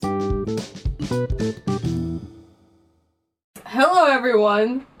Hello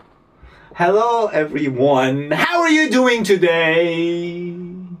everyone! Hello everyone! How are you doing today?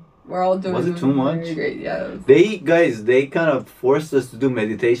 We're all doing Was it too much? very great, yeah. They kind of forced us to do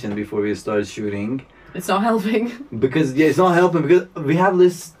meditation before we start shooting. It's not helping. Because it's not helping because we have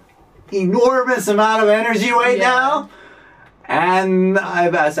this enormous amount of energy right now. And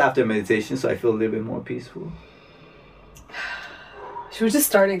I've asked after meditation, so I feel a little bit more peaceful. Should we just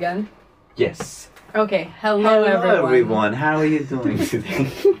start again? Yes. Okay, hello everyone. How are you doing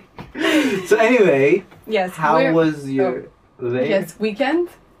today? So anyway, yes. how was your weekend?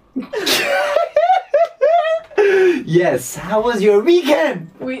 Yes, how was your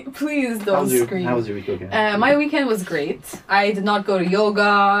weekend? Please don't scream. How was your weekend? My weekend was great. I did not go to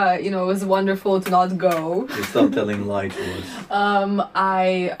yoga. It was wonderful to not go. You stop telling lies to us.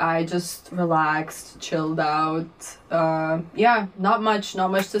 I just relaxed, chilled out. Not much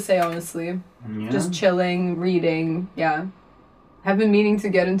to say honestly. Yeah. Just chilling, reading. Yeah, have been meaning to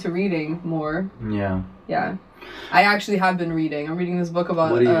get into reading more. Yeah. Yeah, I actually have been reading. I'm reading this book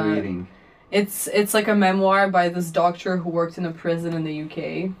about. What are you reading? It's like a memoir by this doctor who worked in a prison in the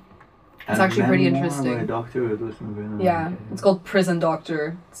UK. It's actually pretty interesting. By a doctor who lives in a prison. Yeah, it's called Prison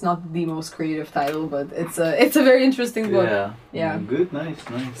Doctor. It's not the most creative title, but it's a very interesting book. Yeah. Good, nice.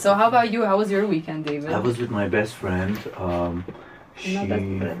 So how about you? How was your weekend, David? I was with my best friend. Not best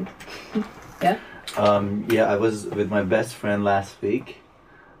friend. Yeah. I was with my best friend last week.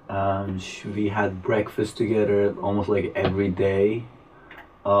 We had breakfast together almost like every day.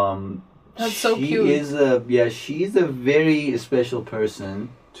 That's so cute. She's a very special person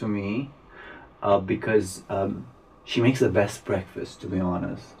to me, because she makes the best breakfast, to be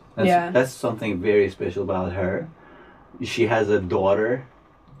honest. That's something very special about her. She has a daughter.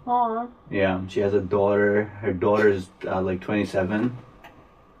 Aww. Yeah, she has a daughter. Her daughter's like 27.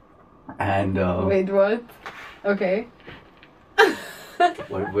 And wait, what? Okay.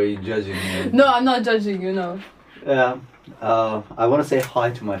 What were you judging me? No, I'm not judging you, no. Yeah. I want to say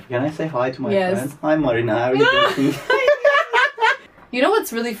hi to my... Can I say hi to my friend? Hi Marina, how are you doing? You know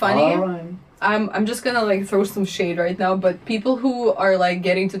what's really funny? Alright. I'm just gonna like throw some shade right now, but people who are like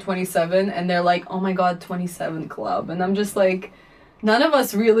getting to 27 and they're like, oh my god, 27 club. And I'm just like, none of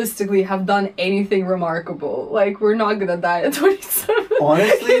us realistically have done anything remarkable. Like, we're not gonna die at 27.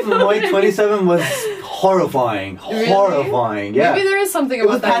 Honestly, my 27 was horrifying. Really? Horrifying, yeah. Maybe there is something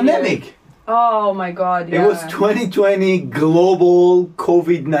about that. It was pandemic. Year. Oh my god, yeah. It was 2020 global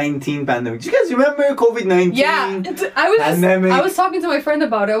COVID-19 pandemic. Do you guys remember COVID-19? Yeah, pandemic. I was talking to my friend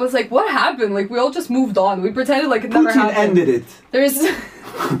about it. I was like, what happened? Like, we all just moved on. We pretended like it never happened. Putin ended it. There's...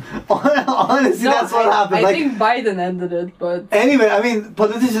 Honestly, that's what happened. I think Biden ended it, but... Anyway, I mean,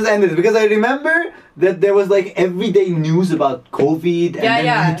 politicians ended it because I remember that there was like everyday news about COVID and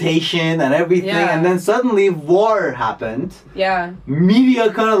then mutation and everything, and then suddenly war happened. Yeah.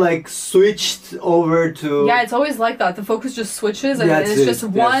 Media kind of like switched over to... Yeah, it's always like that. The focus just switches and it's just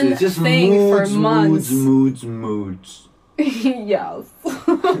one just thing moods, for months. Moods. Yes.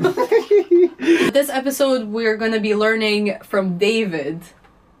 This episode, we're going to be learning from David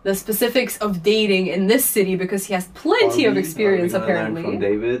the specifics of dating in this city because he has plenty of experience, apparently. Learn from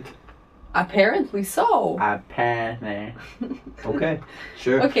David? Apparently so. Apparently. Okay,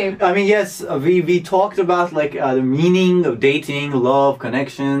 sure. Okay. I mean, yes, we talked about like the meaning of dating, love,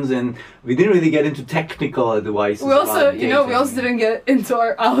 connections, and we didn't really get into technical advice. We also, we also didn't get into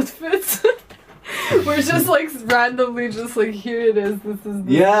our outfits. We're just like randomly just like, here it is, this is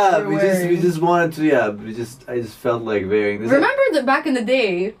the we just wanted to I just felt like wearing this. Remember that back in the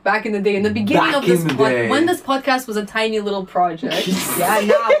day, in the beginning of this when this podcast was a tiny little project.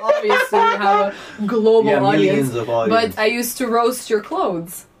 Now obviously we have a global audience. Millions of audience. But I used to roast your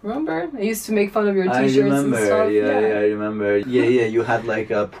clothes. Remember? I used to make fun of your t-shirts and stuff. I remember. You had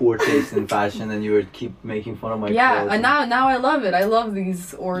like a poor taste in fashion and you would keep making fun of my clothes. Yeah, and now I love it. I love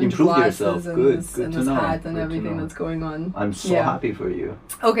these orange glasses and this hat and everything that's going on. I'm so happy for you.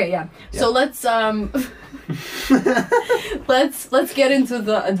 Okay, yeah. So let's let's get into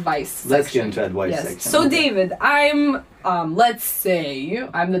the advice section. Let's get into advice section. So David, I'm let's say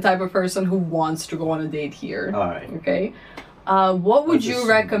I'm the type of person who wants to go on a date here. Alright. Okay. What would you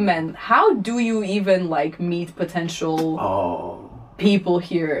recommend? How do you even like meet potential people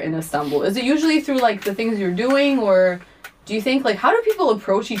here in Istanbul? Is it usually through like the things you're doing, or do you think like how do people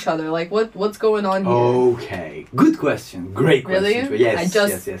approach each other? Like what's going on here? Okay, good question. Great question. Really? Yes. I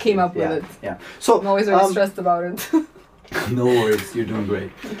just came up with it. Yeah. So I'm always very stressed about it. No worries, you're doing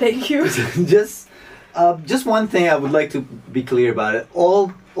great. Thank you. Just Just one thing I would like to be clear about it.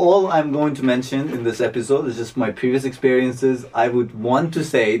 All I'm going to mention in this episode is just my previous experiences. I would want to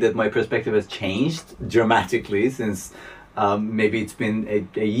say that my perspective has changed dramatically since maybe it's been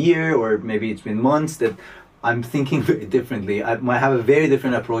a year or maybe it's been months that I'm thinking very differently. I might have a very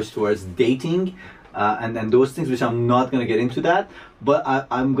different approach towards dating and those things, which I'm not going to get into that. But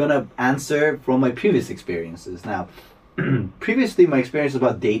I'm going to answer from my previous experiences. Now, previously my experience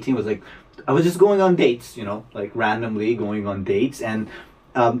about dating was like, I was just going on dates, you know, like randomly going on dates. And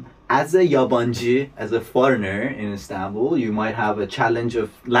as a yabancı, as a foreigner in Istanbul, you might have a challenge of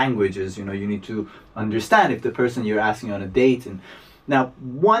languages. You know, you need to understand if the person you're asking on a date. And now,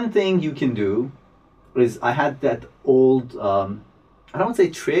 one thing you can do is I had that old, I don't want to say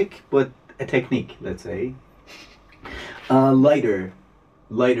trick, but a technique, let's say. Lighter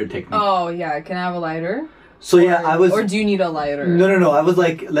technique. Oh, yeah. Can I have a lighter? So yeah, I was... Or do you need a lighter? No. I was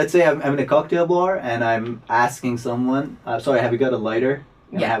like, let's say I'm in a cocktail bar and I'm asking someone, sorry, have you got a lighter?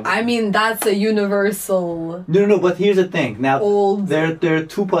 Yeah, I mean, that's a universal... No, but here's the thing. Now, there are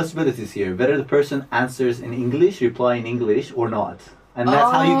two possibilities here. Whether the person answers in English, reply in English, or not. And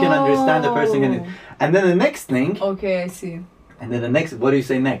that's how you can understand the person. And then the next thing... Okay, I see. And then the next... What do you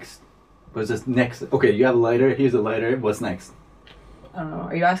say next? What's this next? Okay, you have a lighter. Here's a lighter. What's next? I don't know.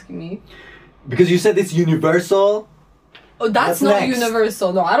 Are you asking me? Because you said it's universal. Oh, that's not next?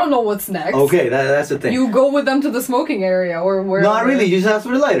 Universal. No, I don't know what's next. Okay, that's the thing. You go with them to the smoking area or where? Not really. You just ask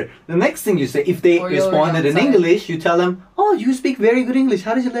for the lighter. The next thing you say, if they responded in English, you tell them, "Oh, you speak very good English.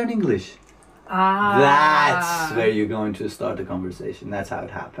 How did you learn English?" That's where you're going to start the conversation. That's how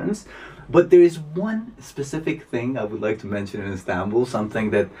it happens. But there is one specific thing I would like to mention in Istanbul. Something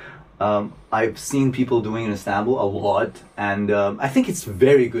that I've seen people doing in Istanbul a lot, and I think it's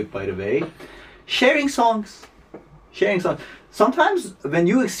very good, by the way. Sharing songs. Sometimes when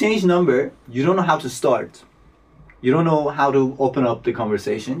you exchange number, you don't know how to start. You don't know how to open up the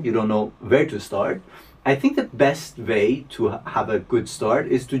conversation. You don't know where to start. I think the best way to have a good start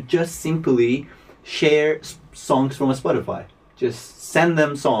is to just simply share songs from a Spotify. Just send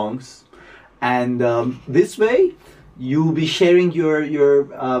them songs, and this way you'll be sharing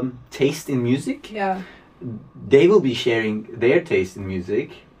your taste in music. Yeah. They will be sharing their taste in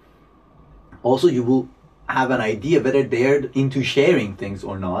music. Also, you will have an idea whether they're into sharing things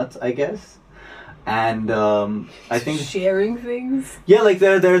or not, I guess. And I think sharing things. Yeah, like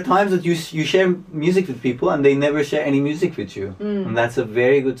there are times that you share music with people and they never share any music with you, and that's a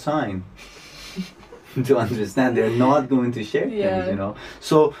very good sign to understand they're not going to share things. You know,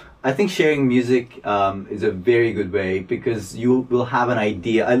 so I think sharing music is a very good way because you will have an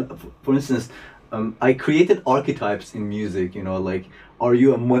idea. For instance, I created archetypes in music. You know, like, are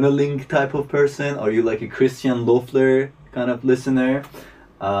you a monoling type of person? Are you like a Christian Loeffler kind of listener?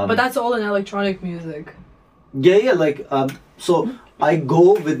 But that's all in electronic music. Yeah, like, so I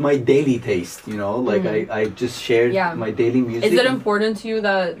go with my daily taste, you know, like I just shared my daily music. Is it important to you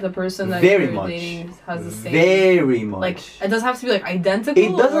that the person that you're dating has the same? Very much. Like, it doesn't have to be like identical?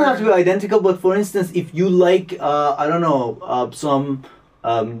 It doesn't have to be identical, but for instance, if you like, I don't know, some,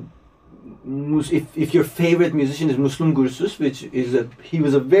 if your favorite musician is Müslüm Gürses, which is he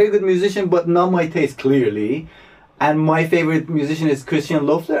was a very good musician, but not my taste clearly. And my favorite musician is Christian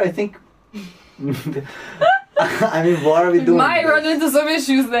Loeffler. I think. I mean, what are we doing? Might run into some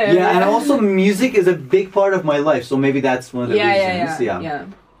issues there. Yeah, and also music is a big part of my life, so maybe that's one of the reasons. Yeah.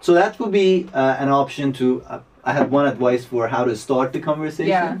 So that would be an option to. I had one advice for how to start the conversation.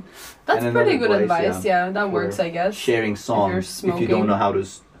 Yeah, that's pretty good advice. Yeah, that works, I guess. Sharing songs if you don't know how to.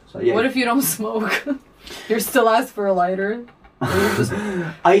 So, yeah. What if you don't smoke? You're still asked for a lighter. Just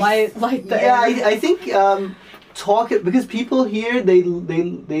light the air. I think. Because people here they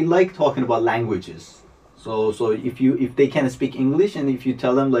like talking about languages, so if they can speak English and if you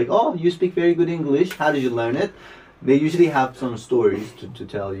tell them like, oh, you speak very good English, how did you learn it, they usually have some stories to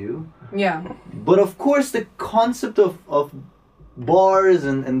tell you. Yeah, but of course the concept of bars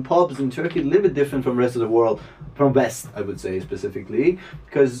and pubs in Turkey is a little bit different from the rest of the world, from West I would say specifically,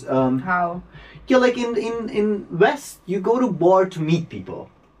 because how like in West you go to bar to meet people.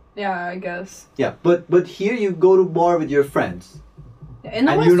 Yeah, I guess. Yeah, but here you go to bar with your friends. Yeah, in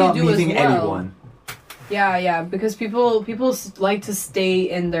the and West you're not you do meeting as well. anyone. Yeah, because people like to stay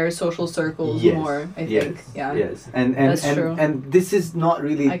in their social circles more, I think. Yeah. Yes. And that's true. And this is not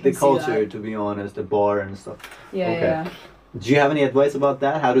really the culture, to be honest, the bar and stuff. Yeah. Do you have any advice about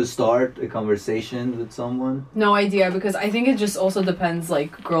that? How to start a conversation with someone? No idea, because I think it just also depends,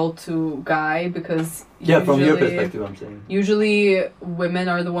 like, girl to guy, because from your perspective, I'm saying. Usually, women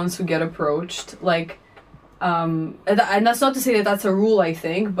are the ones who get approached. Like, And that's not to say that that's a rule, I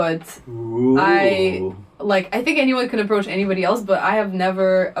think, but Ooh. I think anyone can approach anybody else, but I have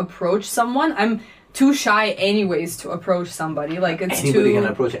never approached someone. I'm too shy anyways to approach somebody. Like, it's anybody can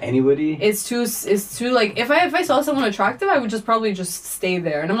approach anybody? It's too like, if I saw someone attractive, I would just probably just stay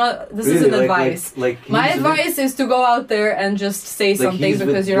there. And I'm not, this isn't advice. My advice is to go out there and just say something,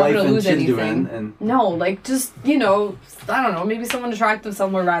 because you're not going to lose anything. No, like, just, you know, I don't know, maybe someone attractive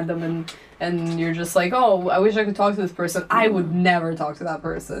somewhere random, and you're just like, oh, I wish I could talk to this person. I would never talk to that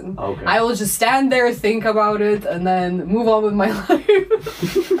person. Okay. I will just stand there, think about it, and then move on with my life.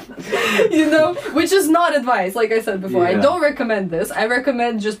 You know? Which is not advice, like I said before. Yeah. I don't recommend this. I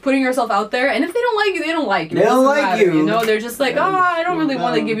recommend just putting yourself out there, and if they don't like you, they don't like you. They don't like you. You know? They're just like, oh, I don't really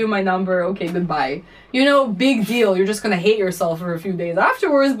want to give you my number. Okay, goodbye. You know, big deal. You're just gonna hate yourself for a few days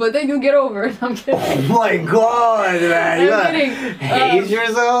afterwards, but then you'll get over it. I'm kidding. Oh my god, man. I'm kidding. Hate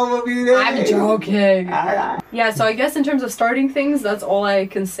yourself a few days. I'm joking. Yeah, so I guess in terms of starting things, that's all I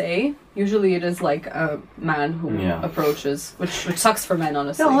can say. Usually it is like a man who approaches, which sucks for men,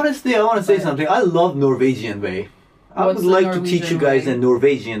 honestly. Yeah, honestly, I want to say something. I love Norwegian way. I would like to teach you guys the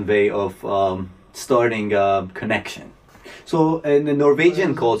Norwegian way of starting a connection. So in the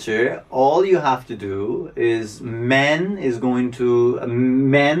Norwegian culture, all you have to do is man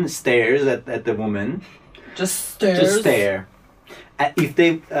stares at the woman. Just stares. Just stare. If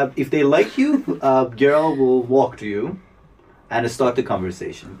they like you, girl will walk to you and start the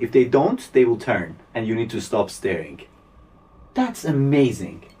conversation. If they don't, they will turn and you need to stop staring. That's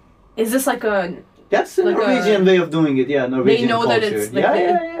amazing. Is this like a... That's the Norwegian way of doing it, yeah. Norwegian they know culture. that it's like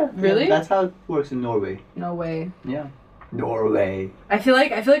yeah. Really? Yeah, that's how it works in Norway. No way. Yeah. Norway. I feel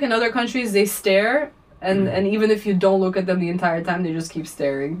like in other countries they stare, and even if you don't look at them the entire time, they just keep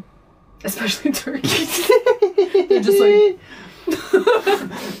staring. Especially Turkey. They're just like,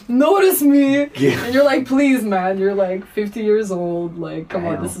 notice me, and you're like, please, man, you're like 50 years old, like, come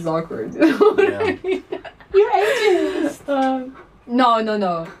on, this is awkward. You know what I mean? You're ageist.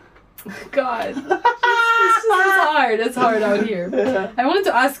 No. God, it's hard out here. I wanted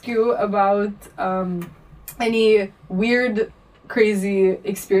to ask you about any weird, crazy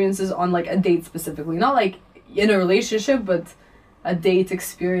experiences on like a date specifically, not like in a relationship, but a date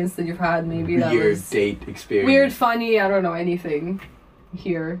experience that you've had, maybe that weird was date experience. Weird, funny, I don't know, anything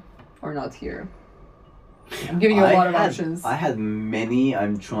here or not here. I'm giving you a lot of options. I had many.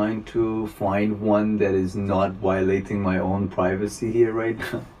 I'm trying to find one that is not violating my own privacy here right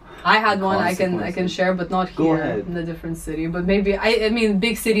now. I had one I can share, but not here in a different city. But maybe I mean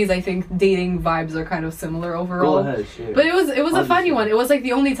big cities. I think dating vibes are kind of similar overall. Go ahead, share. But it was a funny one. It was like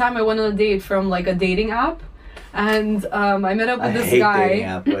the only time I went on a date from like a dating app, and I met up with this guy. Dating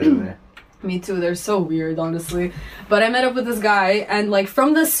app, by the way. Me too. They're so weird, honestly. But I met up with this guy, and like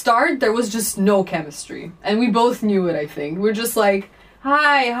from the start, there was just no chemistry, and we both knew it. I think we're just like,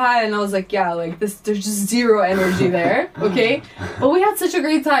 hi, and I was like, yeah, like this, there's just zero energy there, okay? But we had such a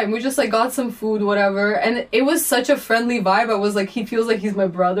great time. We just like got some food, whatever, and it was such a friendly vibe. I was like, he feels like he's my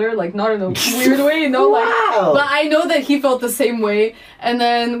brother, like not in a weird way, you know, like, but I know that he felt the same way. And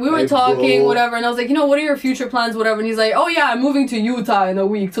then we were talking, whatever, and I was like, you know, what are your future plans, whatever? And he's like, oh yeah, I'm moving to Utah in a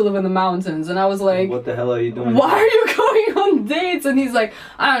week to live in the mountains. And I was like, what the hell are you doing? Why are you going on dates? And he's like,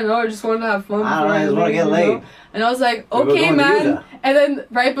 I don't know, I just wanted to have fun. I just want to get laid. And I was like, okay, man. And then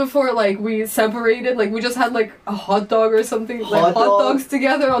right before like we separated, like we just had like a hot dog or something, like hot dogs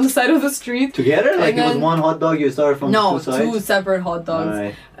together on the side of the street. Together? Like it was one hot dog you started from two sides? No, two separate hot dogs.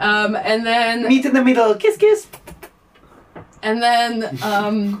 Right. And then... Meet in the middle, kiss kiss. And then,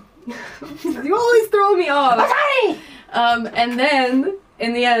 you always throw me off. And then...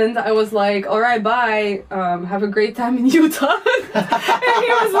 in the end, I was like, all right, bye. Have a great time in Utah. And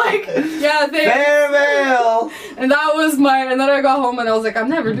he was like, yeah, thanks. Farewell. And that was and then I got home and I was like, I'm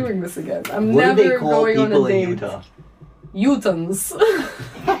never doing this again. I'm never going on a date. Utah? Utahns.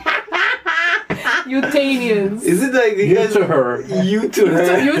 Utanians. Is it like you to her? You to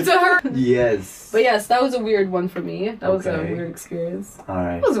her. You to her? Yes. But yes, that was a weird one for me. That was a weird experience. All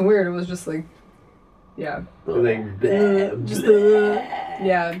right. It wasn't weird. It was just like, yeah. Like,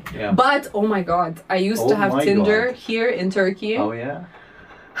 yeah. But oh my god, I used to have Tinder here in Turkey. Oh yeah.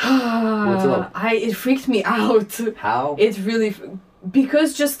 What's up? It freaked me out. How? It really,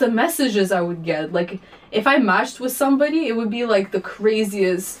 because just the messages I would get, like if I matched with somebody, it would be like the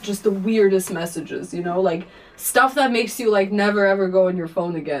craziest, just the weirdest messages, you know, like stuff that makes you like never ever go on your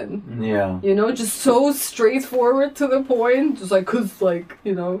phone again. Yeah. You know, just so straightforward to the point, just like, cause like,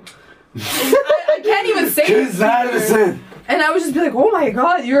 you know, I can't even say it. And I would just be like, oh my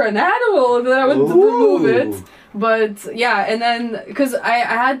god, you're an animal. And then I would remove it. But yeah, and then because I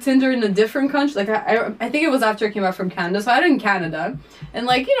had Tinder in a different country, like I think it was after I came back from Canada, so I had it in Canada, and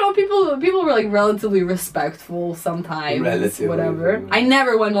like, you know, people were like relatively respectful sometimes, whatever. I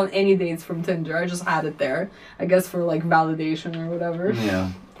never went on any dates from Tinder. I just had it there, I guess, for like validation or whatever.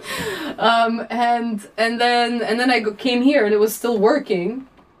 Yeah. And then I came here and it was still working.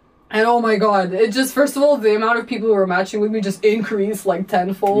 And oh my god, it just, first of all, the amount of people who were matching with me just increased like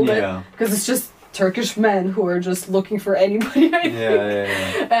tenfold. Yeah. Because it's just Turkish men who are just looking for anybody, I think.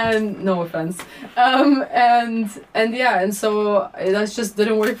 Yeah. And no offense. And so that just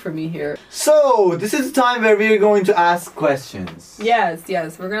didn't work for me here. So this is the time where we're going to ask questions. Yes,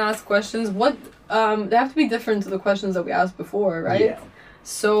 we're gonna ask questions. What they have to be different to the questions that we asked before, right? Yeah.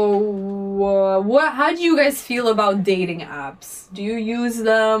 So how do you guys feel about dating apps? Do you use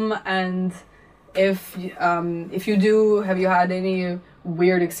them? And if you do, have you had any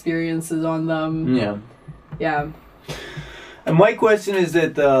weird experiences on them? Yeah. And my question is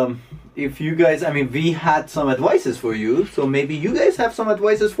that if you guys, I mean, we had some advices for you, so maybe you guys have some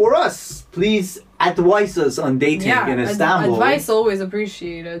advices for us. Please advise us on dating in Istanbul. Advice always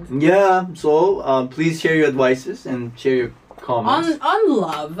appreciated. Yeah, so please share your advices and share your comments. On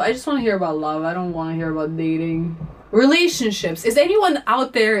love. I just want to hear about love. I don't want to hear about dating. Relationships. Is anyone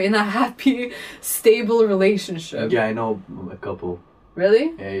out there in a happy, stable relationship? Yeah, I know a couple.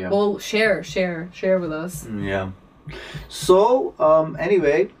 Really? Yeah. Well, share with us. Yeah. So,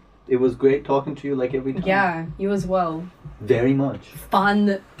 anyway, it was great talking to you like every time. Yeah, you as well. Very much.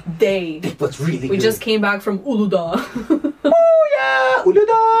 Fun day. It was really good. We just came back from Uludağ. Oh yeah,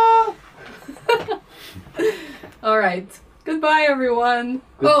 Uludağ! Alright. Goodbye, everyone.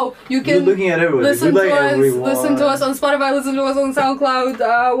 Oh, you can looking at everybody. Listen to us on Spotify, listen to us on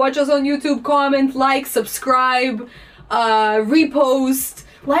SoundCloud, watch us on YouTube, comment, like, subscribe, repost,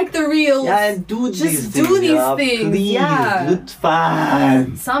 like the reels. Yeah, and do these things. Please, yeah.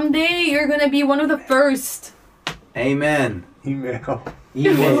 Fun. Someday you're gonna be one of the first. Amen. Email.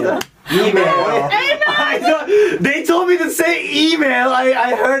 Email. They told me to say email.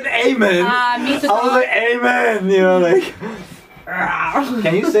 I heard amen. Me to I was like, amen. You know, like.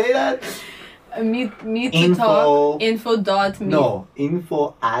 Can you say that? Meet to talk. Info.me. No.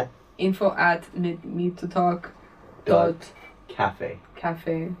 Info at meet to talk. Cafe.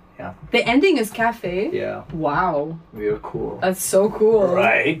 Yeah. The ending is cafe. Yeah. Wow. We are cool. That's so cool.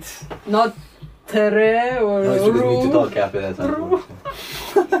 Right. Not tere or no, it's because Meet to Talk Cafe. That's not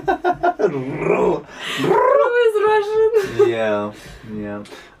Ru is Russian. Yeah.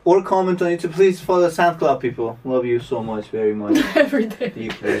 Or comment on YouTube. Please follow SoundCloud, people. Love you so much, very much. Every day.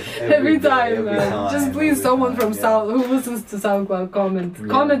 Deeply. Every time, man. Just please, someone from Sound who listens to SoundCloud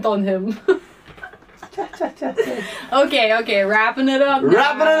comment on him. Okay, wrapping it up.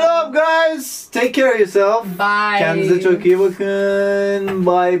 Wrapping it up, guys. Take care of yourself. Bye. Kendinize çok iyi bakın.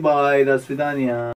 Bye bye. До свидания.